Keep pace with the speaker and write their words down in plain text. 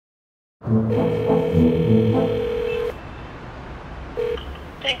Thank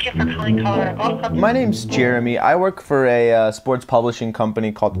you for calling Colorado Golf Club. My name's Jeremy. I work for a sports publishing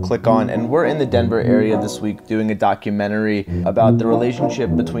company called CLICKON, and we're in the Denver area this week doing a documentary about the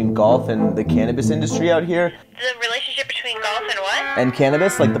relationship between golf and the cannabis industry out here. The relationship between golf and what? And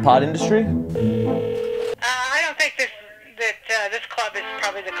cannabis, like the pot industry? I don't think this club is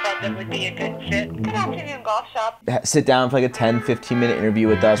probably the club that would be a good fit. Good afternoon, golf shop. Sit down for like a 10-15 minute interview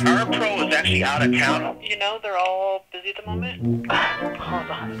with us. Our pro is actually out of town. You know, they're all busy at the moment. Hold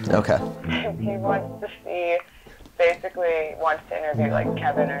on. Okay. He wants to interview like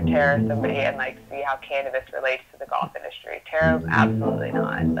Kevin or Tara or somebody and like see how cannabis relates to the golf industry. Tara, absolutely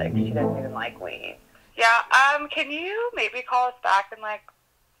not. Like, she doesn't even like weed. Yeah, can you maybe call us back in like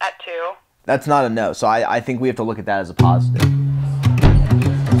at 2? That's not a no, so I think we have to look at that as a positive.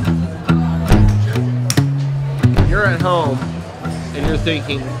 You're at home and you're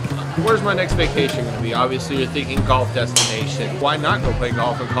thinking, where's my next vacation going to be? Obviously you're thinking golf destination. Why not go play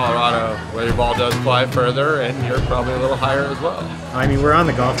golf in Colorado where your ball does fly further and you're probably a little higher as well? I mean, we're on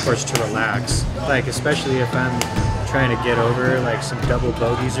the golf course to relax, like especially if I'm trying to get over like some double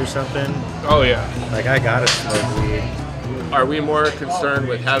bogeys or something. Oh yeah. Like, I gotta smoke weed. Are we more concerned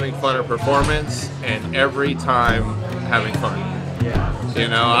with having fun or performance, and every time having fun? Yeah. You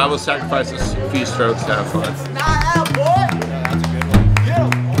know, I will sacrifice a few strokes to have fun.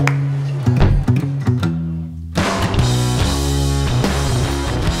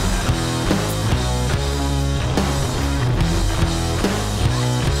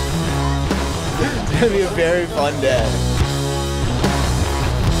 It's gonna be a very fun day.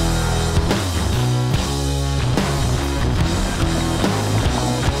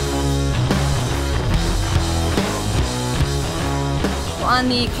 On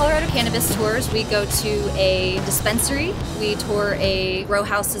the Colorado Cannabis Tours, we go to a dispensary, we tour a grow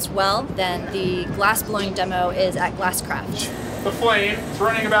house as well, then the glass blowing demo is at Glasscraft. The flame, it's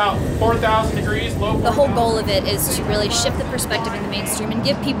running about 4,000 degrees, low. The whole goal of it is to really shift the perspective in the mainstream and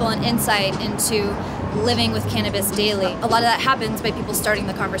give people an insight into living with cannabis daily. A lot of that happens by people starting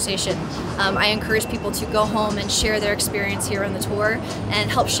the conversation. I encourage people to go home and share their experience here on the tour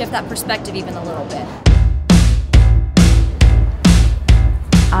and help shift that perspective even a little bit.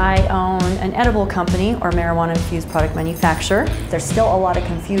 I own an edible company or marijuana-infused product manufacturer. There's still a lot of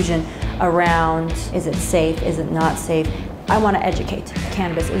confusion around, is it safe, is it not safe? I want to educate.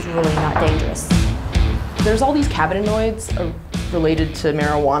 Cannabis is really not dangerous. There's all these cannabinoids related to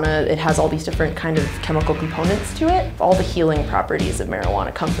marijuana. It has all these different kind of chemical components to it. All the healing properties of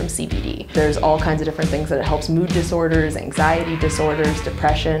marijuana come from CBD. There's all kinds of different things that it helps mood disorders, anxiety disorders,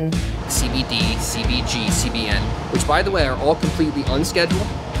 depression. CBD, CBG, CBN, which by the way are all completely unscheduled,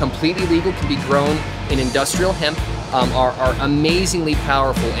 completely legal, can be grown in industrial hemp, are amazingly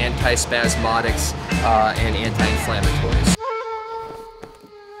powerful antispasmodics and anti-inflammatories.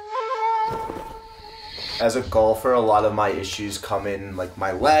 As a golfer, a lot of my issues come in like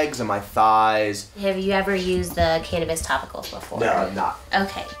my legs and my thighs. Have you ever used the cannabis topicals before? No, I'm not.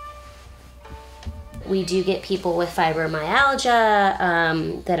 Okay. We do get people with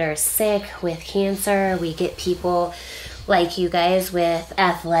fibromyalgia that are sick, with cancer. We get people like you guys with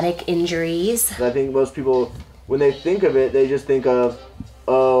athletic injuries. I think most people, when they think of it, they just think of,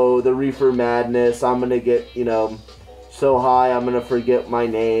 oh, the reefer madness, I'm gonna get, you know, so high I'm gonna forget my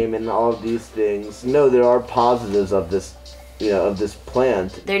name and all of these things. No, there are positives of this, you know, of this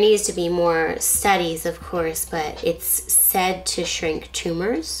plant. There needs to be more studies, of course, but it's said to shrink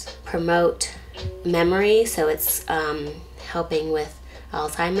tumors, promote memory, so it's helping with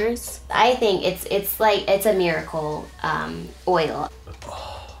Alzheimer's. I think it's a miracle oil.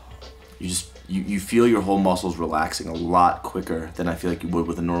 You feel your whole muscles relaxing a lot quicker than I feel like you would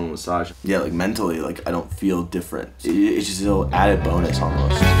with a normal massage. Yeah, like mentally, like I don't feel different. It's just a little added bonus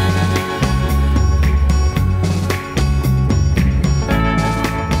almost.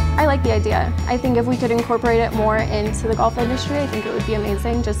 I like the idea. I think if we could incorporate it more into the golf industry, I think it would be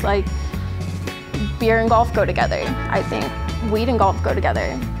amazing. Just like beer and golf go together. I think weed and golf go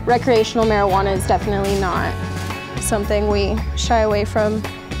together. Recreational marijuana is definitely not something we shy away from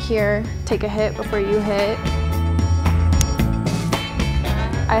here. Take a hit before you hit.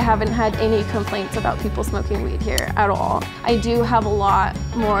 I haven't had any complaints about people smoking weed here at all. I do have a lot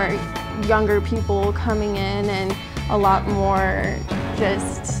more younger people coming in and a lot more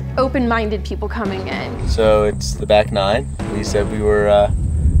just open-minded people coming in. So it's the back nine. We said we were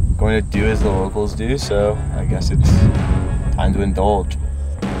going to do as the locals do, so I guess it's time to indulge.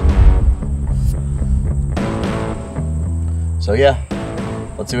 So yeah,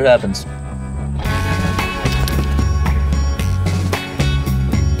 let's see what happens.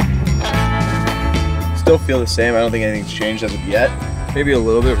 still feel the same. I don't think anything's changed as of yet. Maybe a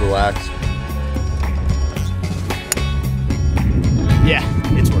little bit relaxed. Yeah,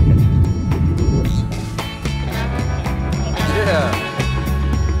 it's working. Yeah.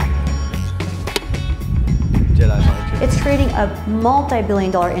 It's creating a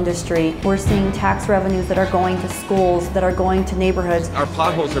multi-billion-dollar industry. We're seeing tax revenues that are going to schools, that are going to neighborhoods. Our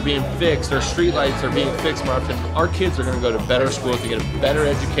potholes are being fixed, our street lights are being fixed more often. Our kids are going to go to better schools to get a better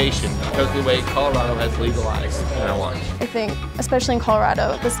education because of the way Colorado has legalized marijuana. I think, especially in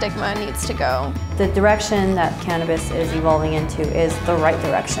Colorado, the stigma needs to go. The direction that cannabis is evolving into is the right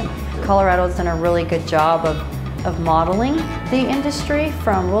direction. Colorado's done a really good job of modeling the industry,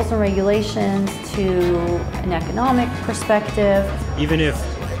 from rules and regulations to an economic perspective. Even if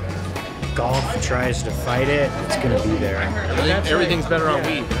golf tries to fight it, it's going to be there. Everything's better on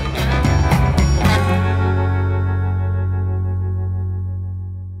weed.